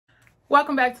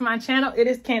Welcome back to my channel. It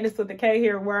is Candace with the K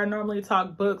here, where I normally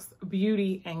talk books,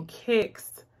 beauty, and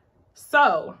kicks.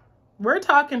 So we're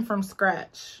talking from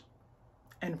scratch,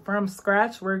 and from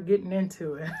scratch we're getting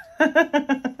into it.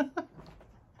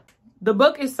 The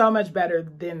book is so much better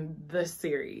than the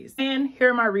series, and here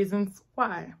are my reasons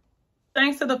why.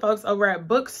 Thanks to the folks over at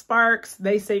BookSparks,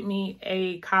 they sent me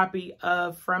a copy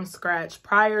of From Scratch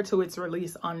prior to its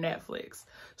release on Netflix.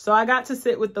 So I got to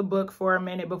sit with the book for a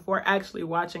minute before actually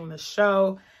watching the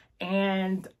show,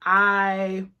 and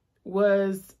I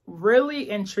was really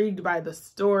intrigued by the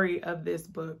story of this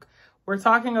book. We're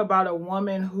talking about a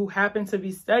woman who happened to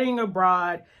be studying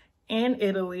abroad in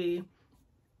Italy,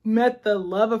 met the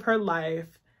love of her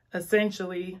life,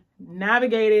 essentially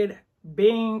navigated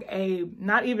being a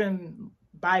not even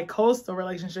bi-coastal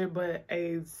relationship, but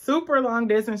a super long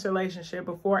distance relationship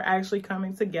before actually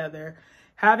coming together,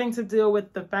 having to deal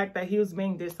with the fact that he was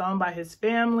being disowned by his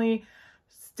family,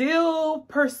 still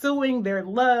pursuing their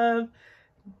love,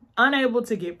 unable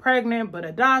to get pregnant, but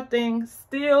adopting,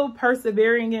 still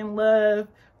persevering in love,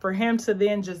 for him to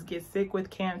then just get sick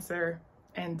with cancer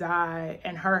and die,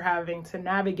 and her having to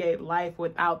navigate life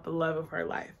without the love of her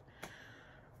life.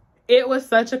 It was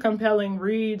such a compelling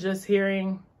read, just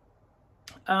hearing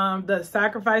the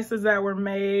sacrifices that were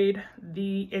made,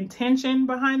 the intention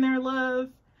behind their love.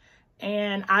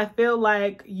 And I feel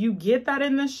like you get that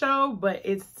in the show, but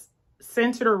it's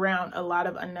centered around a lot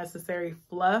of unnecessary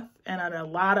fluff and a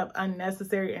lot of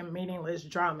unnecessary and meaningless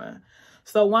drama.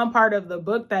 So one part of the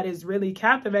book that is really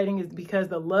captivating is because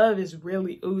the love is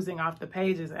really oozing off the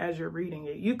pages as you're reading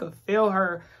it. You could feel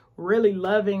her really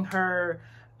loving her.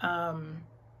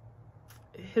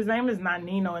 His name is not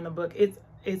Nino in the book.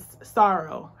 It's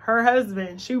Sorrow. Her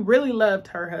husband, she really loved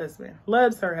her husband,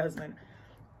 loves her husband.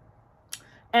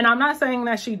 And I'm not saying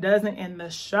that she doesn't in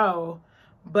the show,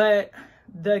 but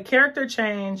the character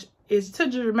change is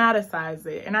to dramatize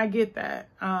it. And I get that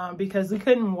because we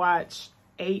couldn't watch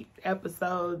 8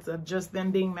 episodes of just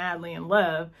them being madly in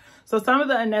love. So some of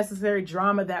the unnecessary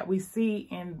drama that we see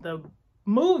in the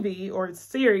movie or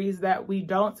series that we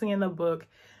don't see in the book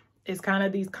is kind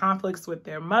of these conflicts with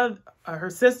their mother, her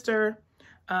sister,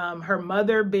 her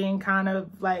mother being kind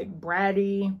of like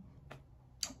bratty.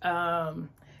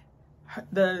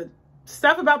 The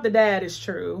stuff about the dad is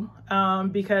true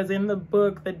because in the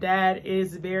book, the dad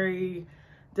is very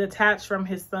detached from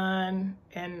his son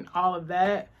and all of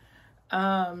that.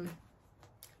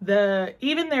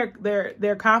 Even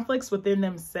their conflicts within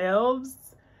themselves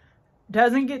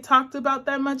doesn't get talked about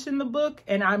that much in the book.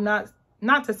 And I'm not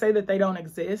to say that they don't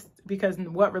exist, because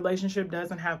what relationship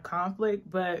doesn't have conflict,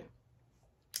 but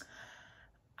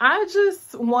I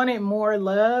just wanted more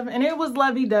love, and it was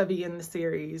lovey-dovey in the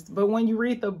series. But when you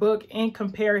read the book in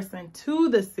comparison to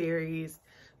the series,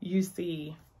 you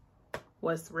see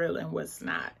what's real and what's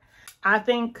not. I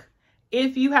think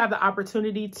if you have the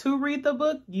opportunity to read the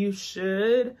book, you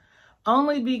should,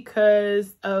 only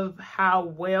because of how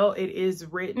well it is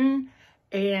written.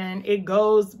 And it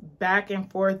goes back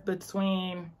and forth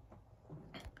between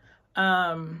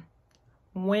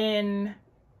when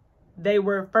they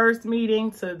were first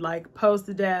meeting to like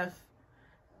post-death,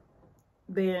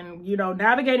 then, you know,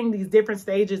 navigating these different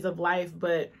stages of life,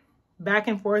 but back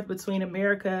and forth between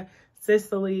America,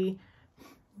 Sicily,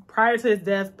 prior to his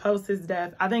death, post his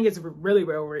death. I think it's really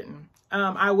well written.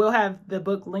 I will have the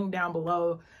book linked down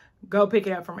below. Go pick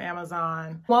it up from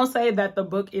Amazon. I won't say that the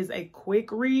book is a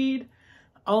quick read,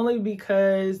 only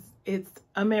because it's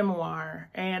a memoir.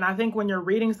 And I think when you're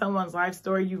reading someone's life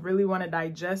story, you really want to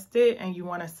digest it and you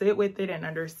want to sit with it and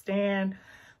understand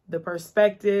the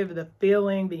perspective, the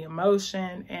feeling, the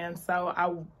emotion. And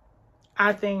so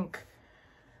I think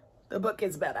the book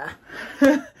is better.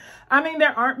 I mean,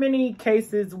 there aren't many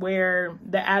cases where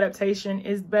the adaptation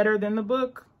is better than the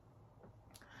book,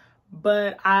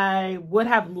 but I would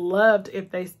have loved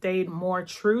if they stayed more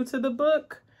true to the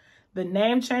book. The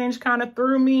name change kind of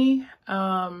threw me.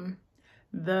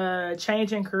 The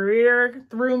change in career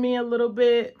threw me a little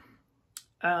bit.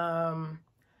 Them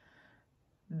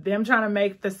trying to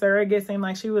make the surrogate seem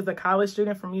like she was a college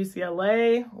student from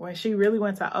UCLA when she really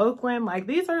went to Oakland. Like,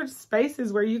 these are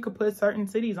spaces where you could put certain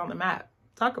cities on the map.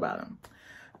 Talk about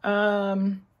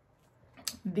them.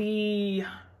 The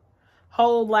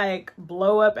whole like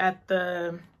blow up at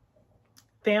the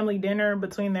family dinner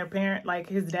between their parent, like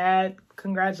his dad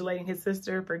congratulating his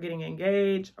sister for getting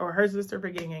engaged, or her sister for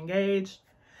getting engaged.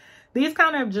 These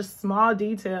kind of just small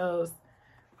details,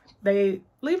 they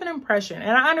leave an impression.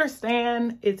 And I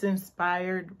understand it's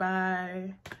inspired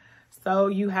by, so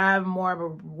you have more of a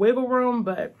wiggle room,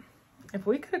 but if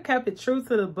we could have kept it true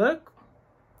to the book,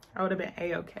 I would have been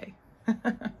A-okay.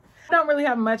 I don't really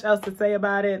have much else to say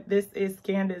about it. This is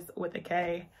Candace with a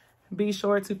K. Be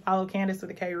sure to follow Candace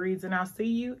with a K Reads, and I'll see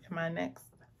you in my next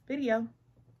video.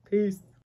 Peace.